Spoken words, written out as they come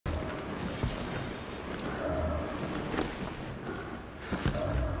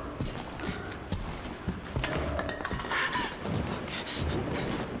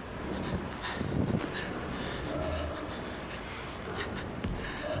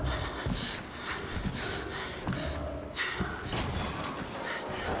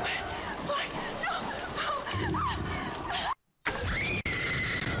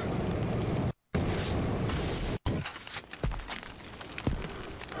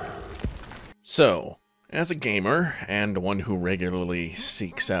So, as a gamer, and one who regularly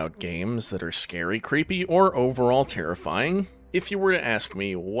seeks out games that are scary, creepy, or overall terrifying, if you were to ask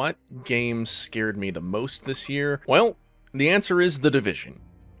me what game scared me the most this year, well, the answer is The Division.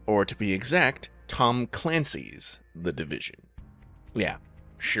 Or to be exact, Tom Clancy's The Division. Yeah,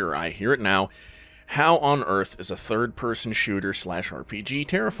 sure, I hear it now. How on earth is a third-person shooter slash RPG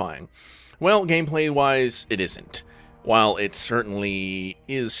terrifying? Well, gameplay-wise, it isn't. While it certainly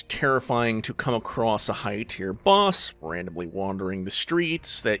is terrifying to come across a high-tier boss, randomly wandering the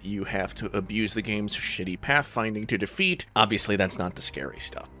streets, that you have to abuse the game's shitty pathfinding to defeat, obviously that's not the scary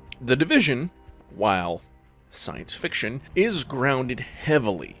stuff. The Division, while science fiction, is grounded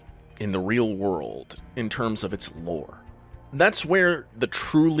heavily in the real world in terms of its lore. That's where the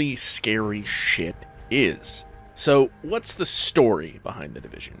truly scary shit is. So, what's the story behind The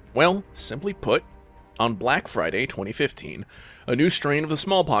Division? Well, simply put, on Black Friday 2015, a new strain of the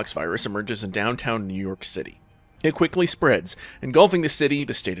smallpox virus emerges in downtown New York City. It quickly spreads, engulfing the city,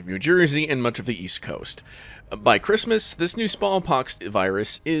 the state of New Jersey, and much of the East Coast. By Christmas, this new smallpox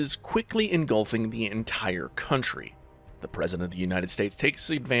virus is quickly engulfing the entire country. The President of the United States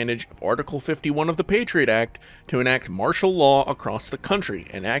takes advantage of Article 51 of the Patriot Act to enact martial law across the country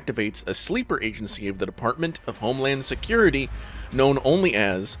and activates a sleeper agency of the Department of Homeland Security known only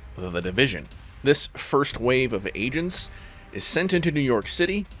as the Division. This first wave of agents is sent into New York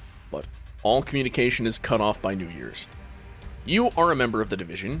City, but all communication is cut off by New Year's. You are a member of the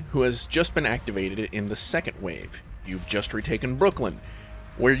Division who has just been activated in the second wave. You've just retaken Brooklyn,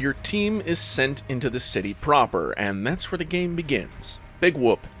 where your team is sent into the city proper, and that's where the game begins. Big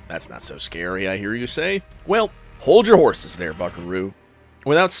whoop, that's not so scary, I hear you say? Well, hold your horses there, buckaroo.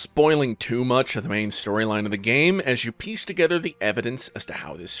 Without spoiling too much of the main storyline of the game, as you piece together the evidence as to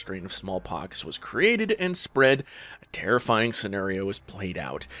how this strain of smallpox was created and spread, a terrifying scenario is played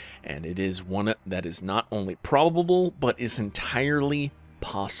out, and it is one that is not only probable, but is entirely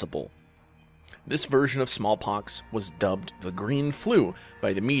possible. This version of smallpox was dubbed the Green Flu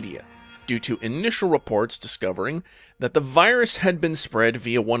by the media, due to initial reports discovering that the virus had been spread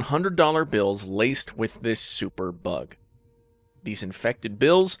via $100 bills laced with this super bug. These infected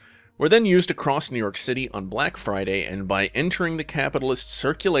bills were then used across New York City on Black Friday, and by entering the capitalist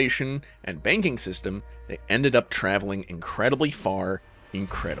circulation and banking system, they ended up traveling incredibly far,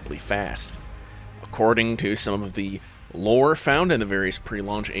 incredibly fast. According to some of the lore found in the various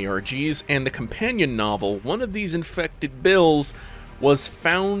pre-launch ARGs and the companion novel, one of these infected bills was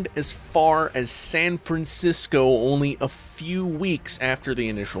found as far as San Francisco only a few weeks after the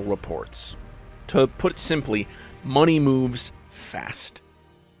initial reports. To put it simply, money moves fast.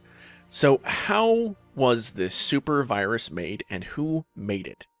 So how was this super virus made, and who made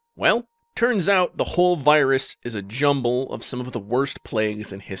it? Well, turns out the whole virus is a jumble of some of the worst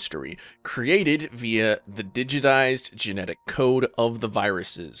plagues in history, created via the digitized genetic code of the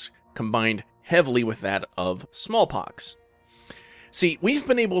viruses, combined heavily with that of smallpox. See, we've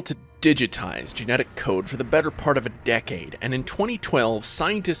been able to digitize genetic code for the better part of a decade, and in 2012,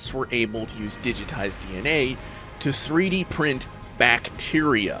 scientists were able to use digitized DNA to 3D print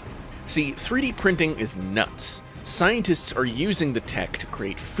bacteria. See, 3D printing is nuts. Scientists are using the tech to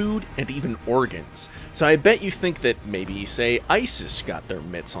create food and even organs. So I bet you think that maybe, say, ISIS got their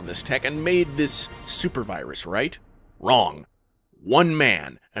mitts on this tech and made this super virus, right? Wrong. One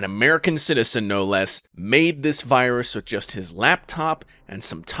man, an American citizen no less, made this virus with just his laptop and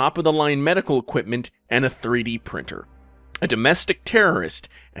some top-of-the-line medical equipment and a 3D printer. A domestic terrorist,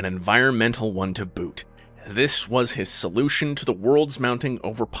 an environmental one to boot. This was his solution to the world's mounting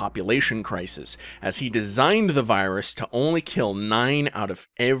overpopulation crisis, as he designed the virus to only kill 9 out of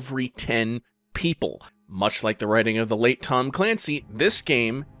every 10 people. Much like the writing of the late Tom Clancy, this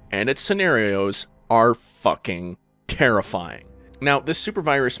game and its scenarios are fucking terrifying. Now, this super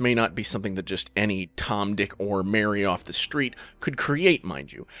virus may not be something that just any Tom, Dick, or Mary off the street could create,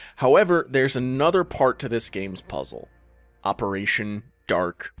 mind you. However, there's another part to this game's puzzle. Operation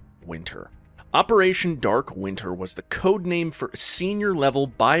Dark Winter. Operation Dark Winter was the code name for a senior-level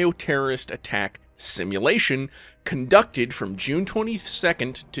bioterrorist attack simulation conducted from June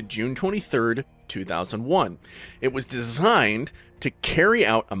 22nd to June 23rd, 2001. It was designed to carry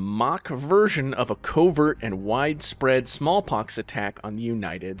out a mock version of a covert and widespread smallpox attack on the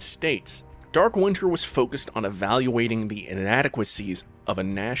United States. Dark Winter was focused on evaluating the inadequacies of a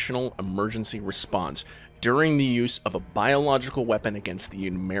national emergency response during the use of a biological weapon against the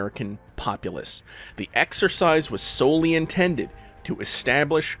American populace. The exercise was solely intended to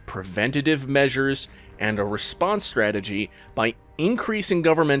establish preventative measures and a response strategy by increasing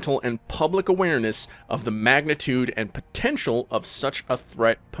governmental and public awareness of the magnitude and potential of such a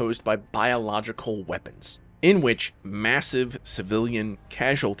threat posed by biological weapons, in which massive civilian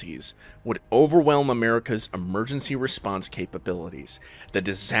casualties would overwhelm America's emergency response capabilities, the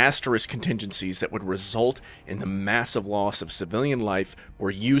disastrous contingencies that would result in the massive loss of civilian life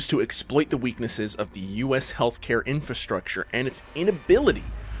were used to exploit the weaknesses of the U.S. healthcare infrastructure and its inability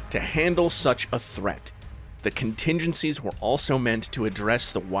to handle such a threat. The contingencies were also meant to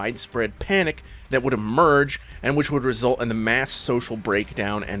address the widespread panic that would emerge and which would result in the mass social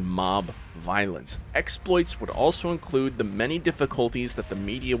breakdown and mob violence. Exploits would also include the many difficulties that the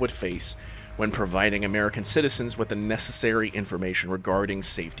media would face when providing American citizens with the necessary information regarding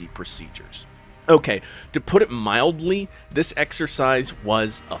safety procedures. Okay, to put it mildly, this exercise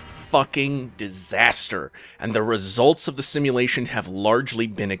was a fucking disaster, and the results of the simulation have largely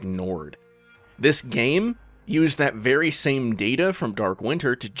been ignored. This game used that very same data from Dark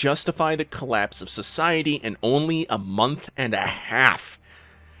Winter to justify the collapse of society in only a month and a half.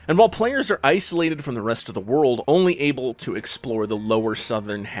 And while players are isolated from the rest of the world, only able to explore the lower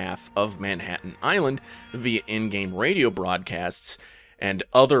southern half of Manhattan Island via in-game radio broadcasts and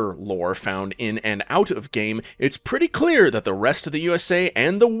other lore found in and out of game, it's pretty clear that the rest of the USA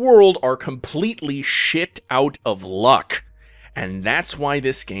and the world are completely shit out of luck. And that's why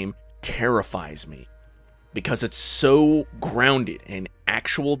this game terrifies me, because it's so grounded in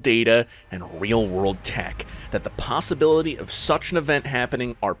actual data and real-world tech that the possibility of such an event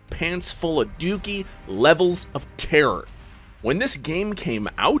happening are pants full of dookie levels of terror. When this game came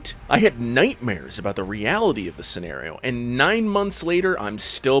out, I had nightmares about the reality of the scenario, and 9 months later, I'm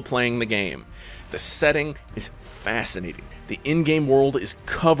still playing the game. The setting is fascinating. The in-game world is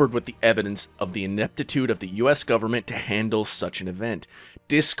covered with the evidence of the ineptitude of the US government to handle such an event.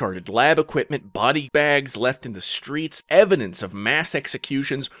 Discarded lab equipment, body bags left in the streets, evidence of mass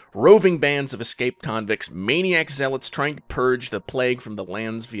executions, roving bands of escaped convicts, maniac zealots trying to purge the plague from the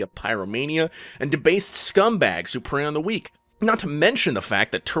lands via pyromania, and debased scumbags who prey on the weak. Not to mention the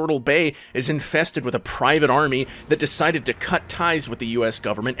fact that Turtle Bay is infested with a private army that decided to cut ties with the US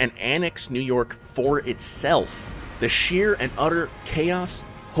government and annex New York for itself. The sheer and utter chaos,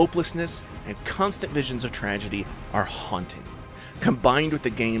 hopelessness, and constant visions of tragedy are haunting. Combined with the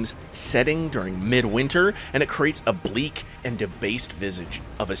game's setting during midwinter, and it creates a bleak and debased visage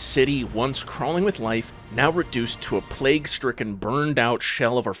of a city once crawling with life, now reduced to a plague-stricken, burned-out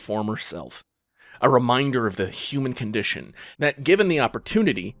shell of our former self. A reminder of the human condition, that given the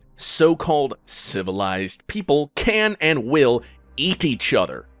opportunity, so-called civilized people can and will eat each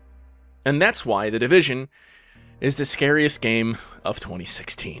other. And that's why The Division is the scariest game of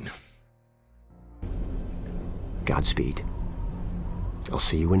 2016. Godspeed. I'll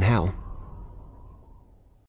see you in hell.